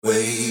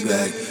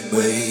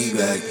way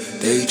back.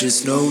 They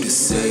just know to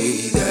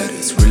say that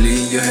it's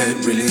really in your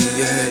head, really in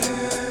your head.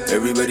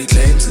 Everybody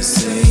claims the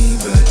same,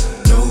 but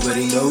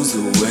nobody knows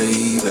the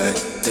way back.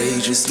 They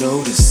just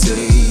know to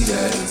say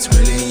that it's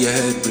really in your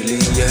head,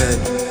 really in your head.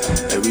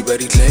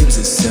 Everybody claims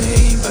the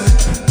same, but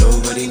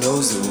nobody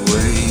knows the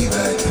way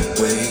back,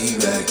 way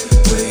back,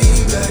 way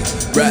back.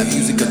 Rap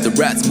music got the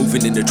rats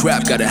moving in the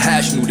trap. Got a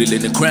hash noodle in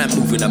the cramp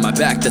moving on my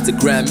back. That's a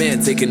gram man,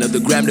 take another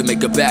gram to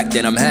make a back.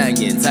 Then I'm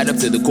hanging, tied up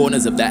to the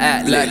corners of the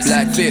atlas.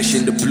 Black fish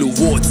in the blue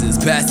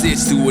waters, passage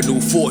to a new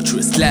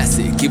fortress.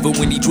 Classic, even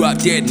when he drop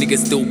dead,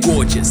 niggas still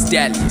gorgeous.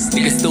 Stallions,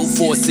 niggas still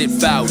force it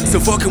foul. So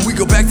fucking we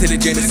go back to the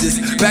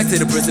genesis, back to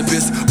the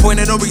precipice.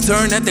 Point of no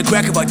return at the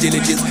crack of our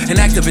diligence. An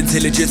act of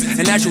intelligence,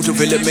 a natural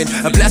development,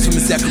 a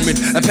blasphemous sacrament,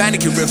 a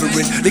panic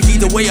irreverent. Look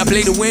either way I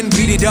play the wind,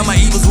 beating down my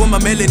evils with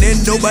my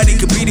melanin. Nobody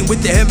competing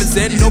with the heavens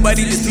and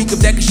nobody to speak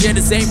of that can share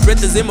the same breath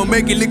as him or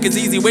make it look as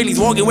easy when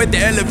he's walking with the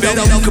elephant.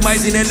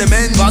 Alchemizing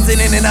elements, bouncing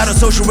in and out of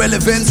social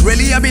relevance.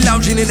 Really, I be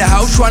lounging in the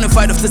house trying to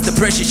fight off this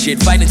depression shit.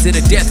 Fighting to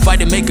the death,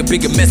 fight to make a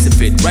bigger mess of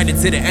it. Right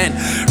into the end,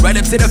 right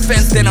up to the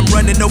fence, then I'm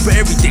running over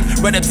everything.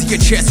 Right up to your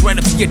chest, right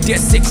up to your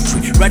death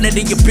secretary. Right under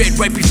your bed,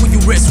 right before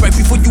you rest, right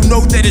before you know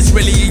that it's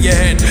really in your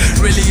head.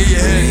 Really in your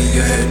head. Really in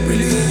your head,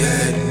 really in your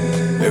head.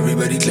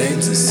 Everybody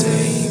claims the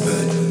same,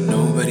 but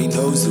nobody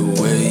knows the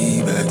way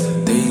back.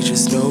 They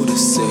just know to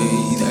say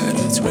that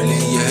it's really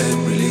in your head,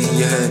 really in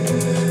your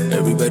head.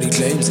 Everybody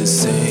claims the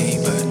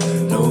same, but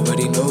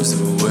nobody knows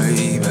the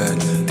way back.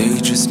 They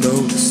just know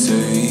to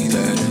say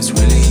that it's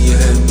really in your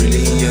head,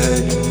 really in your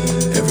head.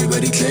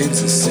 Everybody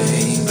claims the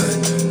same, but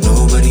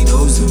nobody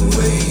knows the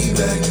way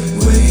back,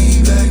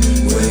 way back,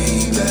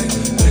 way back.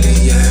 Really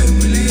in your head,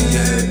 really in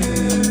your head.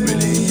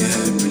 Really in your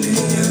head, really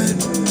in your head.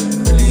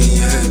 Really in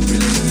your head,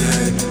 really in your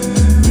head.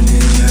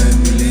 Really in your head,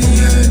 really in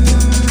your head.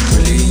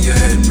 Really in your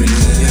head, really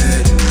in your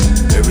head.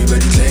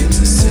 Everybody claims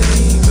the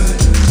same, but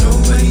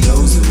nobody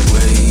knows the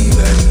way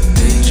back.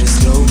 They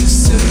just know to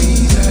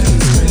say that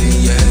it's really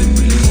in your head,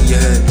 really in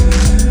your head.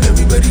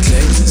 Everybody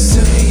claims the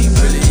same,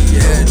 but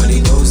nobody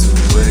knows the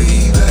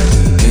way back.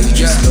 They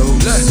just know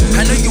to say.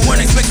 I know you weren't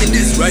expecting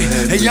this, right?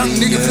 A young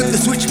nigga flip the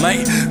switch,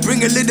 mate.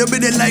 Bring a little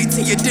bit of light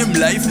to your dim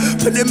life.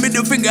 Put the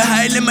middle finger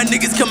high, let my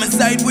niggas come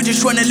inside. We're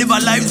just trying to live our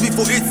lives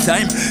before it's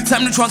time.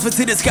 Time to transfer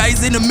to the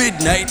skies in the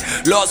midnight.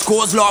 Lost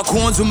cause, lost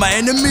horns with my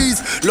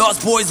enemies. Lost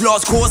boys,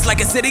 lost cause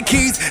like a set of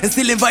keys. And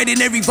still inviting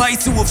every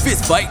vice to a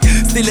fist fight.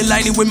 Still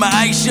aligning with my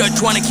eyes shut,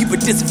 trying to keep a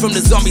distance from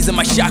the zombies and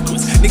my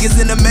chakras. Niggas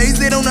in the maze,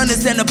 they don't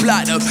understand the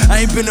plot of.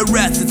 I ain't been a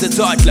rat since a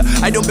toddler.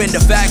 I don't bend the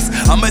facts,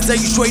 I'ma tell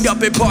you straight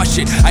up and boss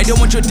shit. I don't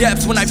want your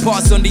depths when I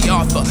pass on the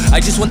offer.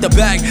 I just want the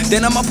bag,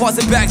 then I'ma pass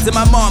it back to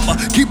my mama.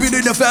 Keep it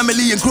in the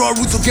family and grow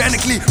roots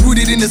organically.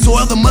 Rooted in the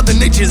soil the mother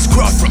nature is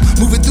crossed from.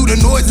 Moving through the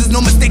noise, there's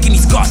no mistaking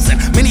these godsend.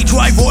 Many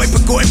try void,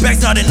 but going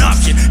back's not an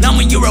option. Now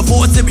when you're a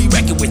force to be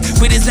reckoned with,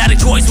 quit is not a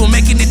choice, well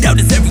making it out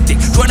is everything.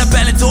 Trying to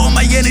balance all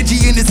my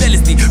energy in this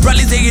LSD.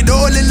 Rally take it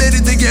all and let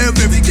it take care of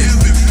everything.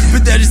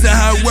 But that is not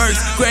how it works.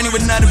 Granny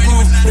would not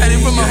approve. Had it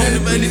from my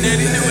home, but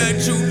daddy knew I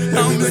true.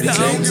 Everybody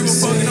claims the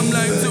same,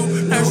 but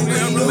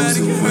nobody knows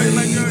the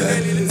way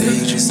back.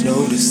 They just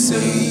know to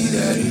say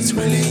that it's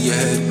really in your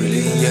head,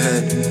 really in your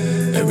head.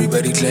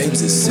 Everybody claims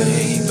the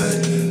same,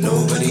 but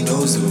nobody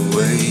knows the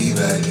way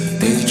back.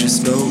 They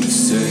just know to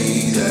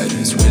say that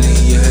it's really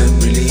in your head,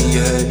 really in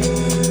your head.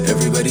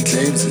 Everybody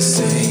claims the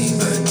same,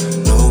 but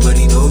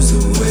nobody knows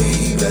the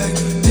way back.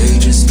 They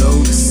just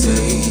know to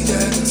say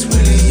that it's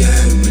really in your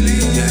head,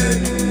 really in your head.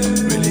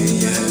 Really in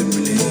your head,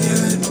 really in your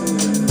head.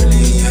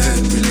 Really in your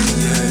head, really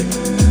in your head.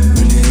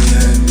 Really in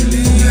your head, really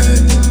in your head.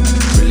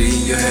 Really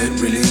in your head,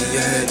 really in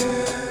your head.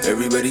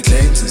 Everybody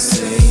claims the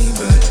same,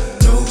 but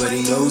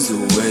nobody knows the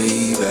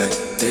way back.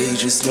 They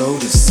just know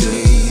to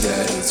say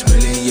that it's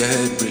really in your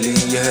head, really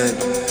in your head.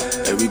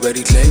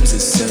 Everybody claims the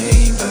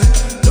same, but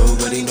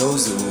nobody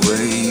knows the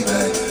way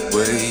back,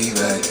 way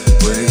back,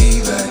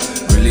 way back.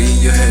 Really in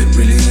your head,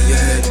 really in your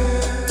head.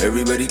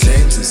 Everybody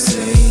claims the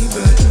same,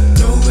 but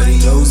nobody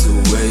knows the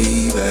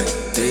way back.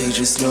 They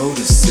just know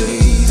to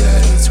say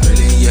that it's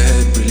really in your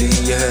head, really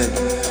in your head.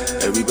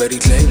 Everybody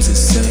claims the